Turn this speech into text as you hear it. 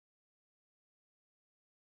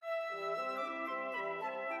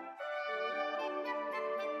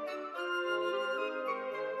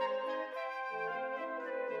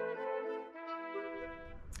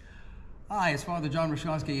Hi, it's Father John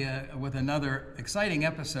Ryszkowski with another exciting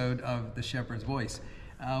episode of The Shepherd's Voice.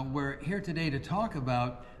 We're here today to talk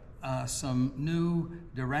about some new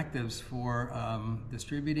directives for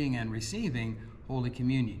distributing and receiving Holy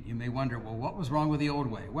Communion. You may wonder, well, what was wrong with the old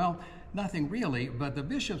way? Well, nothing really, but the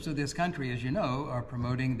bishops of this country, as you know, are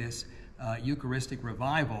promoting this Eucharistic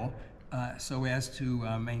revival so as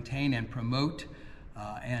to maintain and promote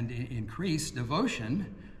and increase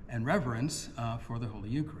devotion and reverence for the Holy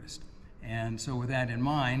Eucharist. And so with that in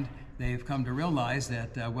mind, they've come to realize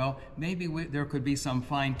that, well, maybe there could be some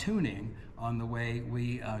fine-tuning on the way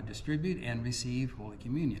we distribute and receive Holy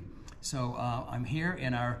Communion. So I'm here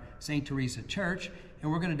in our St. Teresa Church,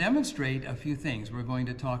 and we're going to demonstrate a few things. We're going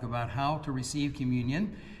to talk about how to receive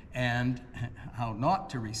communion and how not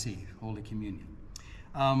to receive Holy Communion.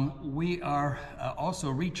 We are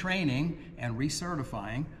also retraining and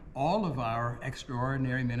recertifying all of our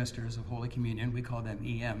extraordinary ministers of Holy Communion. We call them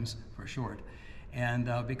EMs for short,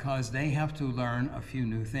 and because they have to learn a few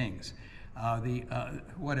new things.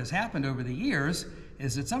 What has happened over the years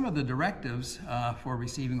is that some of the directives for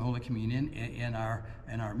receiving Holy Communion in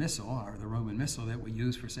our missal, the Roman Missal that we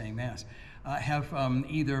use for saying Mass, have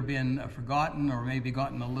either been forgotten or maybe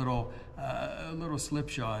gotten a little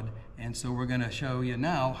slipshod, and so we're going to show you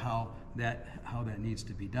now how that needs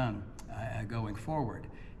to be done going forward.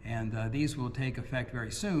 And these will take effect very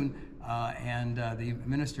soon, and the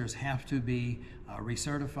ministers have to be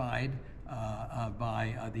recertified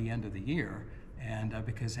by the end of the year, and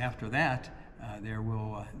because after that,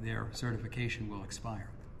 their certification will expire.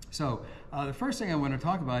 So the first thing I want to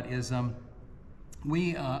talk about is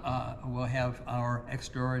we will have our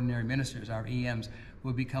extraordinary ministers, our EMs,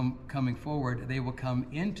 will be coming forward. They will come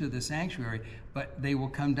into the sanctuary, but they will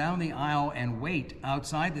come down the aisle and wait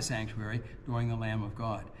outside the sanctuary during the Lamb of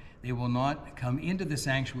God. They will not come into the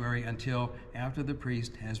sanctuary until after the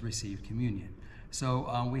priest has received communion.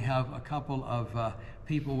 So we have a couple of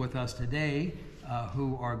people with us today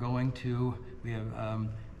who are going to, we have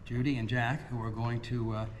Judy and Jack, who are going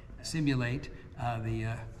to simulate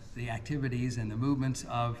the activities and the movements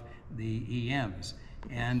of the EMs.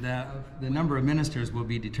 And the number of ministers will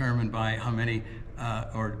be determined by how many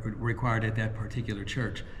are required at that particular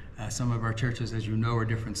church. Some of our churches, as you know, are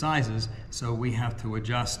different sizes, so we have to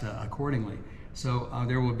adjust accordingly. So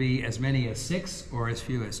there will be as many as 6 or as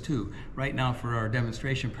few as 2. Right now, for our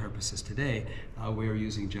demonstration purposes today, we are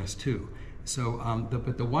using just 2. So,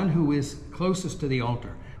 but the one who is closest to the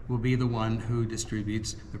altar will be the one who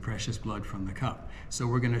distributes the precious blood from the cup. So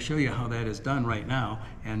we're going to show you how that is done right now.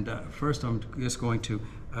 And first, I'm just going to,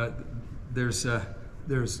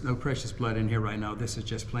 there's no precious blood in here right now. This is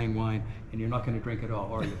just plain wine, and you're not going to drink it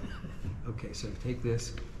all, are you? Okay, so take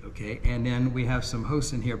this. Okay, and then we have some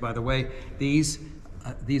hosts in here. By the way, these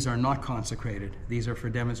are not consecrated. These are for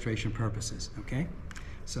demonstration purposes. Okay,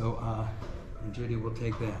 so and Judy will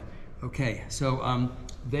take that. Okay, so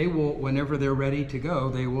they will, whenever they're ready to go,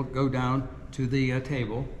 they will go down to the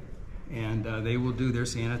table, and they will do their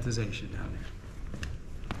sanitization down there.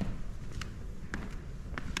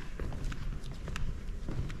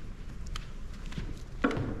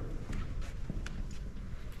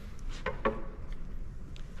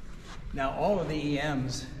 Now, all of the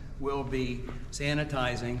EMs will be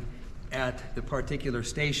sanitizing at the particular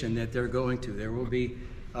station that they're going to. There will be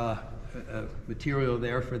material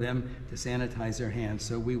there for them to sanitize their hands.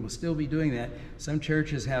 So we will still be doing that. Some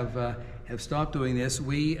churches have stopped doing this.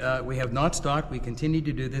 We have not stopped. We continue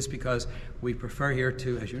to do this because we prefer here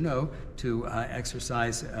to, as you know, to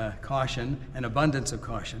exercise caution, an abundance of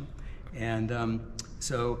caution. And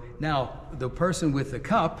so now the person with the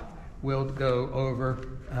cup will go over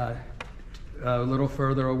a little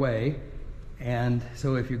further away. And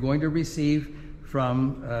so if you're going to receive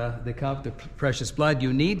from the cup, the precious blood,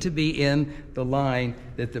 you need to be in the line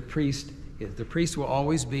that the priest is. The priest will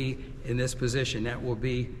always be in this position. That will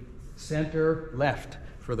be center left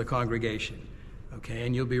for the congregation. Okay,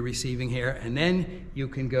 and you'll be receiving here. And then you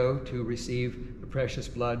can go to receive the precious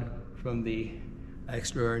blood from the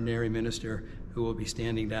extraordinary minister who will be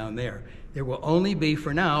standing down there. There will only be,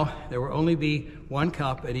 for now, there will only be one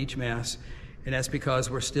cup at each Mass, and that's because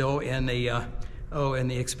we're still in the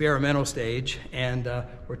experimental stage, and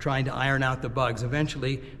we're trying to iron out the bugs.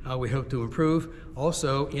 Eventually, we hope to improve.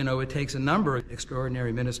 Also, you know, it takes a number of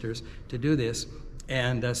extraordinary ministers to do this,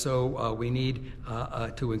 and so we need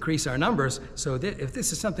to increase our numbers. So if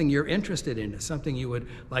this is something you're interested in, something you would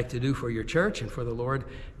like to do for your church and for the Lord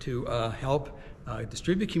to help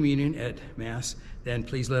distribute communion at Mass, then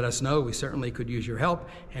please let us know. We certainly could use your help,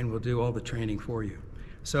 and we'll do all the training for you.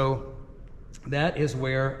 So that is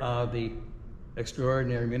where the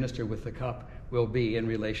extraordinary minister with the cup will be in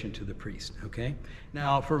relation to the priest, okay?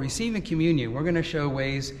 Now, for receiving communion, we're going to show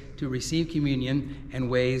ways to receive communion and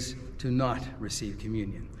ways to not receive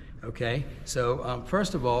communion, okay? So,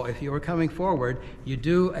 first of all, if you are coming forward, you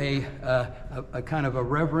do a kind of a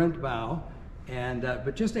reverent bow, and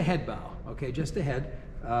but just a head bow, okay? Just a head,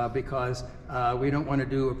 because we don't want to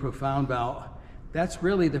do a profound bow. That's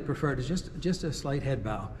really the preferred, is just a slight head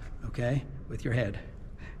bow, okay, with your head.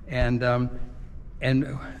 And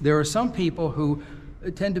there are some people who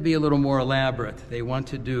tend to be a little more elaborate. They want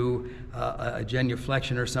to do a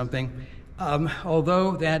genuflection or something.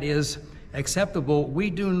 Although that is acceptable, we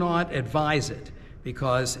do not advise it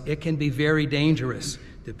because it can be very dangerous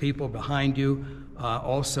to people behind you.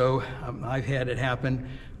 Also, I've had it happen,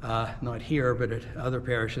 not here, but at other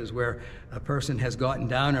parishes, where a person has gotten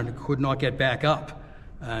down and could not get back up.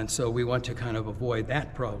 And so we want to kind of avoid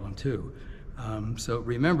that problem too. So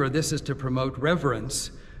remember, this is to promote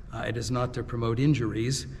reverence. It is not to promote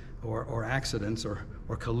injuries or accidents or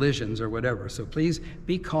collisions or whatever. So please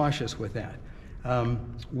be cautious with that.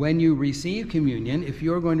 When you receive communion, if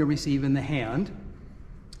you're going to receive in the hand,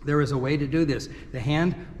 there is a way to do this. The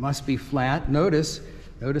hand must be flat. Notice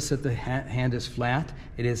that the hand is flat.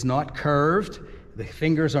 It is not curved. The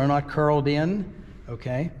fingers are not curled in,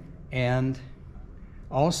 okay? And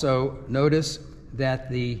also notice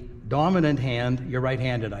that the dominant hand, you're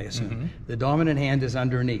right-handed, I assume. Mm-hmm. The dominant hand is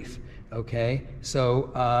underneath, okay? So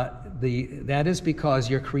that is because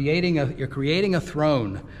you're creating a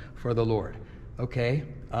throne for the Lord, okay?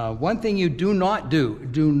 One thing you do not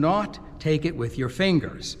take it with your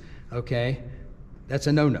fingers, okay? That's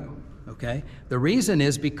a no-no, okay? The reason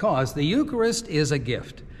is because the Eucharist is a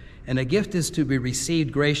gift, and a gift is to be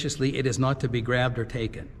received graciously. It is not to be grabbed or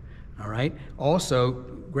taken, all right? Also,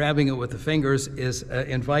 grabbing it with the fingers is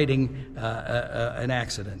inviting an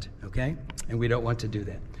accident, okay? And we don't want to do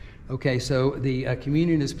that. Okay, so the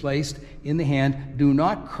communion is placed in the hand. Do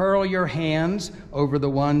not curl your hands over the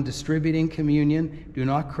one distributing communion. Do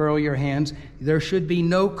not curl your hands. There should be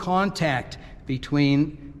no contact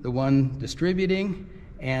between the one distributing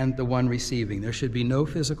and the one receiving. There should be no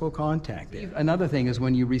physical contact. Another thing is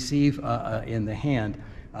when you receive in the hand,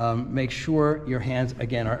 make sure your hands,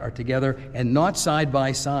 again, are together and not side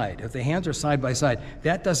by side. If the hands are side by side,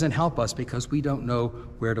 that doesn't help us because we don't know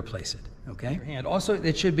where to place it, okay? And also,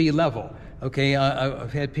 it should be level, okay?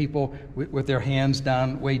 I've had people with their hands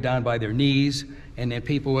way down by their knees, and then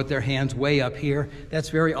people with their hands way up here. That's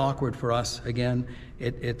very awkward for us. Again,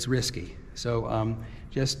 it's risky. So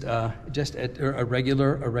just at a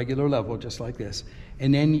regular level, just like this.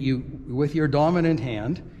 And then you, with your dominant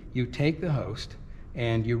hand, you take the host,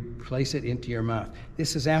 and you place it into your mouth.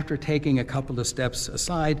 This is after taking a couple of steps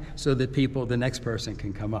aside so that the next person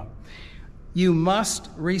can come up. You must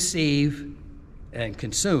receive and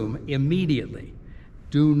consume immediately.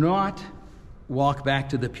 Do not walk back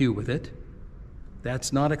to the pew with it.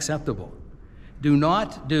 That's not acceptable. Do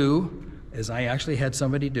not do, as I actually had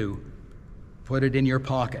somebody do, put it in your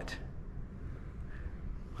pocket.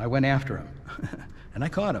 I went after him, and I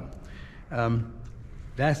caught him.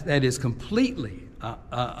 That is completely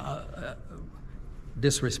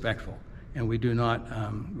disrespectful, and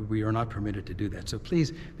we are not permitted to do that. So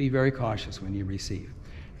please be very cautious when you receive.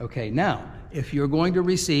 Okay, now, if you're going to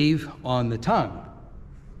receive on the tongue,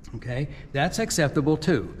 okay, that's acceptable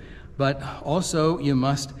too. But also you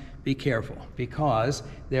must be careful because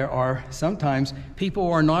there are sometimes people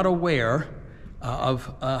who are not aware of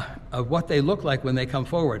what they look like when they come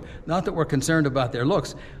forward. Not that we're concerned about their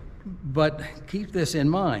looks, but keep this in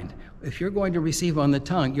mind. If you're going to receive on the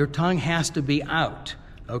tongue, your tongue has to be out,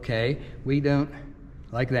 okay? We don't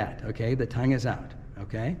like that, okay? The tongue is out,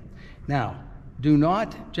 okay? Now, do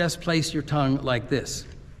not just place your tongue like this,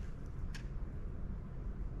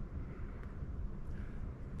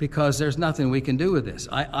 because there's nothing we can do with this.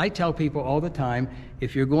 I tell people all the time,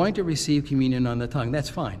 if you're going to receive communion on the tongue, that's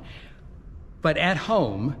fine. But at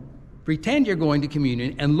home, pretend you're going to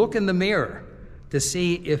communion and look in the mirror to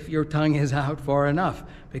see if your tongue is out far enough.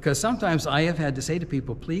 Because sometimes I have had to say to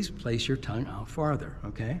people, please place your tongue out farther,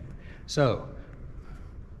 okay? So,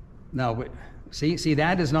 now, see,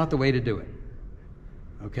 that is not the way to do it,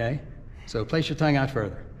 okay? So place your tongue out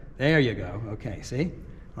further. There you go, okay, see?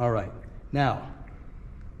 All right. Now,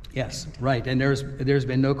 yes, right, and there's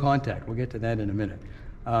been no contact. We'll get to that in a minute.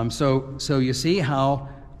 So you see how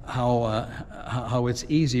it's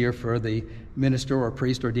easier for the minister or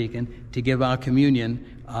priest or deacon to give out communion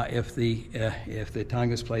if the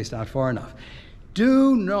tongue is placed out far enough.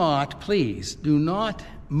 Please do not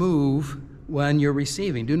move when you're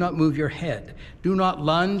receiving. Do not move your head. Do not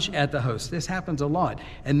lunge at the host. This happens a lot.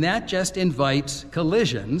 And that just invites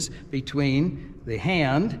collisions between the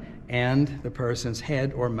hand and the person's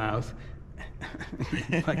head or mouth.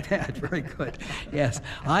 Like that. Very good. Yes.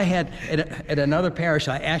 I had, at another parish,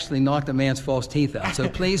 I actually knocked a man's false teeth out. So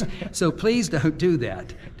please don't do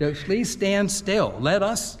that. Please stand still. Let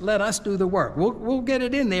us do the work. We'll get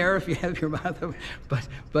it in there if you have your mouth open,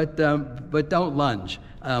 but don't lunge.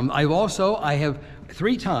 I have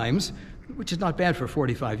 3 times, which is not bad for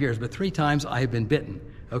 45 years, but 3 times I have been bitten.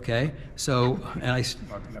 Okay, so and I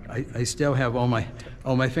still have all my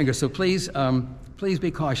fingers. So please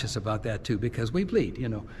be cautious about that too, because we bleed,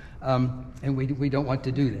 and we don't want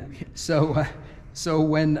to do that. So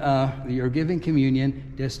when you're giving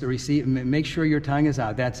communion, just to receive, make sure your tongue is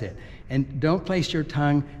out. That's it, and don't place your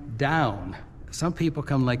tongue down. Some people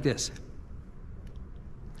come like this.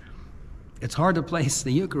 It's hard to place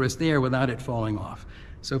the Eucharist there without it falling off.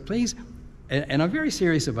 So please. And I'm very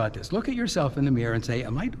serious about this. Look at yourself in the mirror and say,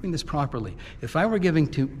 am I doing this properly? If I were giving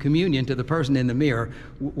communion to the person in the mirror,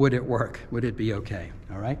 would it work? Would it be okay?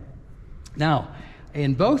 All right? Now,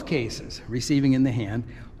 in both cases, receiving in the hand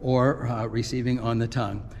or receiving on the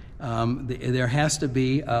tongue, there has to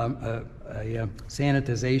be a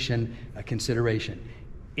sanitization consideration.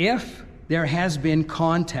 If there has been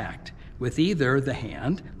contact with either the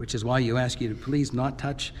hand, which is why you ask you to please not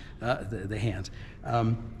touch the hands,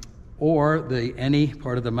 or any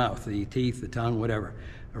part of the mouth, the teeth, the tongue, whatever,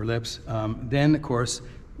 or lips, then, of course,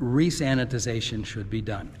 resanitization should be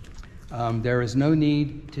done. There is no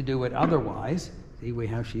need to do it otherwise. See,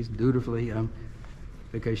 she's dutifully,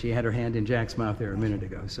 because she had her hand in Jack's mouth there a minute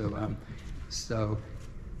ago.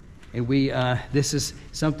 This is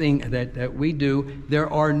something that we do.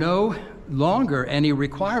 There are no longer any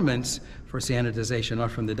requirements for sanitization, not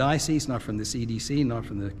from the diocese, not from the CDC, not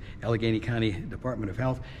from the Allegheny County Department of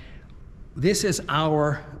Health. This is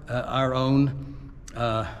our own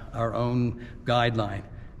guideline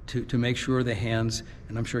to make sure the hands,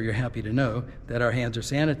 and I'm sure you're happy to know that our hands are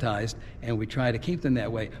sanitized, and we try to keep them that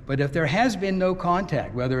way. But if there has been no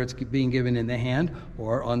contact, whether it's being given in the hand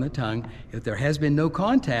or on the tongue, if there has been no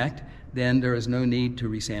contact, then there is no need to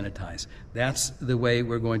resanitize. That's the way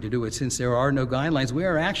we're going to do it. Since there are no guidelines, we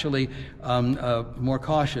are actually more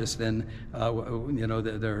cautious than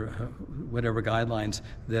whatever guidelines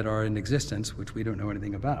that are in existence, which we don't know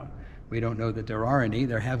anything about. We don't know that there are any.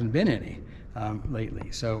 There haven't been any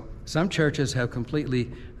lately. So some churches have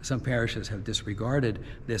some parishes have disregarded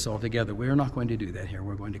this altogether. We're not going to do that here.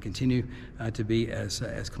 We're going to continue to be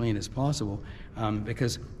as clean as possible,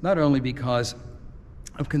 because not only because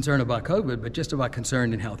of concern about COVID, but just about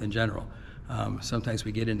concern in health in general. Sometimes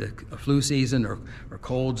we get into a flu season or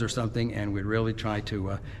colds or something, and we really try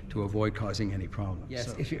to avoid causing any problems. Yes,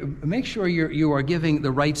 so, if you make sure you are giving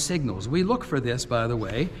the right signals. We look for this, by the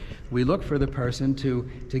way. We look for the person to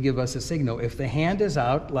give us a signal. If the hand is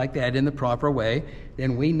out like that in the proper way,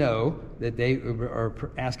 then we know that they are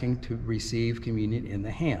asking to receive communion in the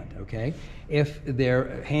hand, okay? If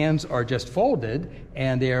their hands are just folded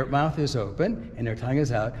and their mouth is open and their tongue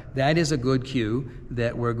is out, that is a good cue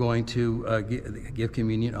that we're going to give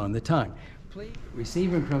communion on the tongue. Please,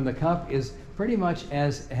 receiving from the cup is pretty much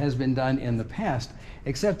as has been done in the past,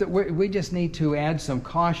 except that we just need to add some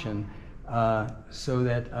caution so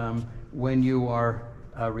that when you are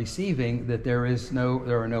receiving, that there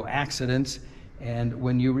are no accidents. And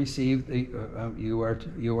when you receive, you are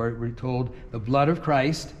told the blood of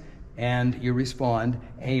Christ, and you respond,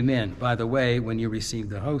 Amen. By the way, when you receive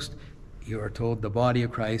the host, you are told the body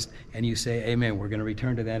of Christ, and you say Amen. We're going to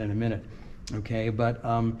return to that in a minute. Okay, but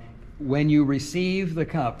when you receive the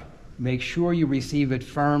cup, make sure you receive it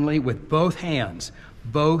firmly with both hands,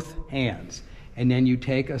 and then you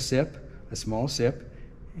take a small sip,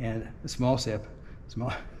 and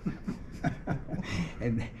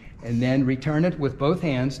and then return it with both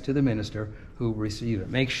hands to the minister who will receive it.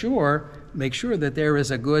 Make sure that there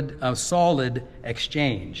is a good, solid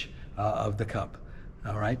exchange of the cup,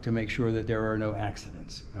 all right, to make sure that there are no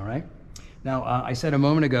accidents, all right? Now, I said a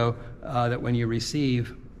moment ago that when you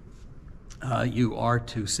receive, you are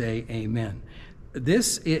to say Amen.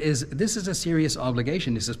 This is a serious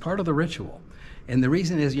obligation. This is part of the ritual. And the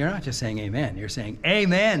reason is you're not just saying Amen, you're saying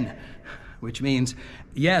Amen, which means,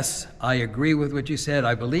 yes, I agree with what you said.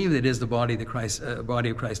 I believe it is the body of Christ. Or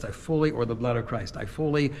the blood of Christ. I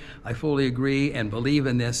fully agree and believe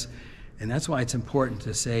in this, and that's why it's important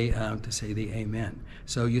to say the Amen.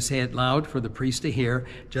 So you say it loud for the priest to hear.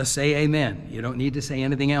 Just say Amen. You don't need to say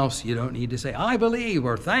anything else. You don't need to say I believe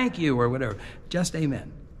or thank you or whatever. Just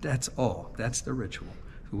Amen. That's all. That's the ritual.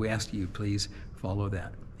 we ask you please follow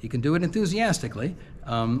that. You can do it enthusiastically,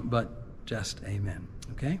 but just amen.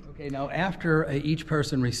 Okay? Okay, now after each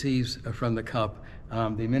person receives from the cup,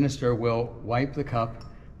 the minister will wipe the cup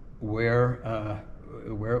where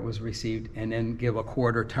it was received and then give a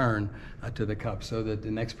quarter turn to the cup so that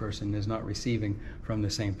the next person is not receiving from the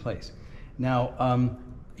same place. Now,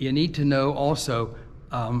 you need to know also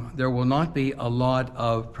there will not be a lot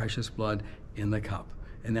of precious blood in the cup,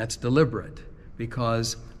 and that's deliberate,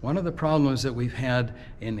 because one of the problems that we've had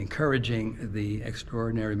in encouraging the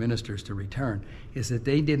extraordinary ministers to return is that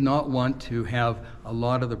they did not want to have a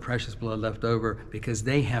lot of the precious blood left over because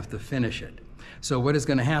they have to finish it. So what is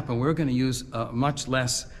going to happen? We're going to use much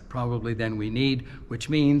less probably than we need, which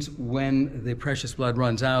means when the precious blood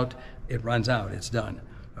runs out, it runs out. It's done.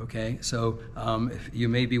 Okay, so if you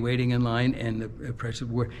may be waiting in line, and the precious,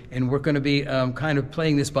 and we're going to be kind of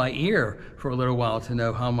playing this by ear for a little while to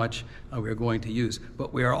know how much we're going to use.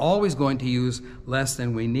 But we are always going to use less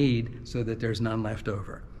than we need so that there's none left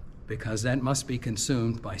over, because that must be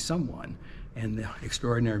consumed by someone, and the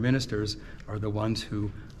extraordinary ministers are the ones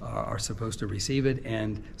who are supposed to receive it,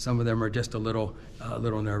 and some of them are just a little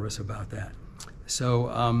nervous about that.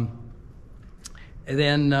 So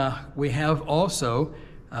then we have also.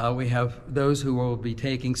 We have those who will be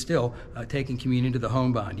taking communion to the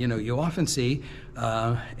homebound. You know, you often see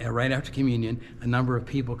right after communion a number of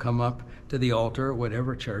people come up to the altar,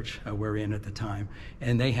 whatever church we're in at the time,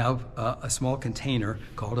 and they have a small container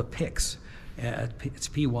called a pyx. It's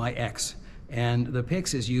P-Y-X. And the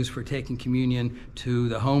pyx is used for taking communion to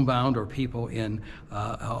the homebound or people in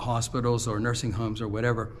hospitals or nursing homes or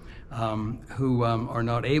whatever who are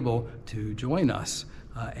not able to join us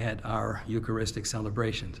at our Eucharistic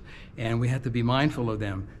celebrations. And we have to be mindful of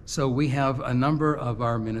them. So we have a number of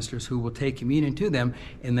our ministers who will take communion to them,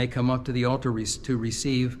 and they come up to the altar to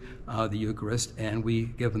receive the Eucharist, and we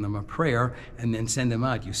give them a prayer and then send them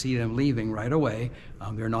out. You see them leaving right away.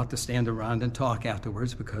 They're not to stand around and talk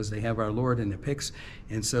afterwards because they have our Lord in the pyx,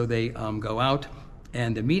 and so they go out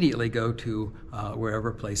and immediately go to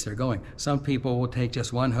wherever place they're going. Some people will take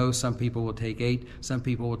just one host, some people will take 8, some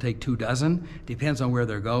people will take 24. Depends on where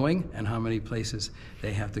they're going and how many places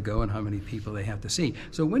they have to go and how many people they have to see.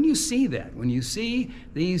 So when you see that, when you see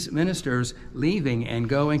these ministers leaving and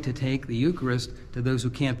going to take the Eucharist to those who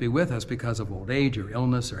can't be with us because of old age or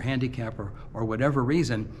illness or handicap or whatever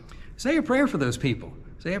reason, say a prayer for those people.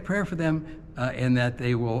 Say a prayer for them and that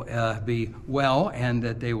they will be well and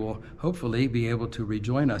that they will hopefully be able to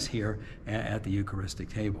rejoin us here at the Eucharistic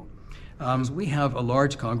table. We have a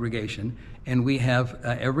large congregation, and we have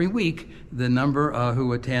every week the number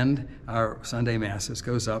who attend our Sunday Masses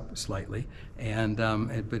goes up slightly, and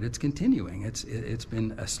but it's continuing. It's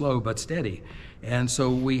been slow but steady. And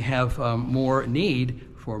so we have more need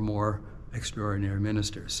for more extraordinary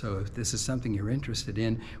ministers. So if this is something you're interested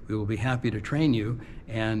in, we will be happy to train you,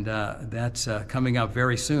 and that's coming up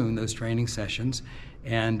very soon, those training sessions,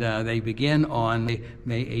 and they begin on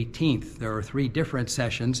May 18th. There are 3 different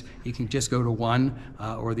sessions. You can just go to one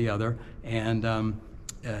or the other, and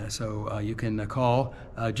so you can call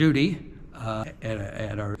Judy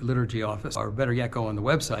at our liturgy office, or better yet, go on the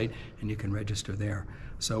website and you can register there.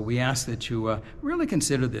 So we ask that you really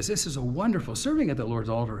consider this. This is a wonderful, serving at the Lord's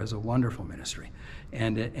altar is a wonderful ministry.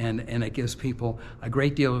 And it gives people a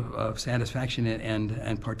great deal of satisfaction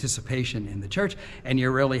and participation in the church, and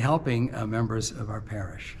you're really helping members of our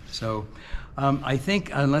parish. So I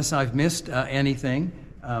think, unless I've missed anything,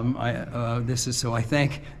 I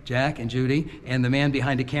thank Jack and Judy and the man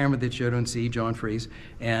behind the camera that you don't see, John Fries.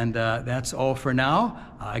 And that's all for now.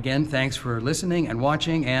 Again, thanks for listening and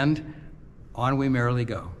watching, and on we merrily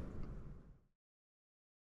go.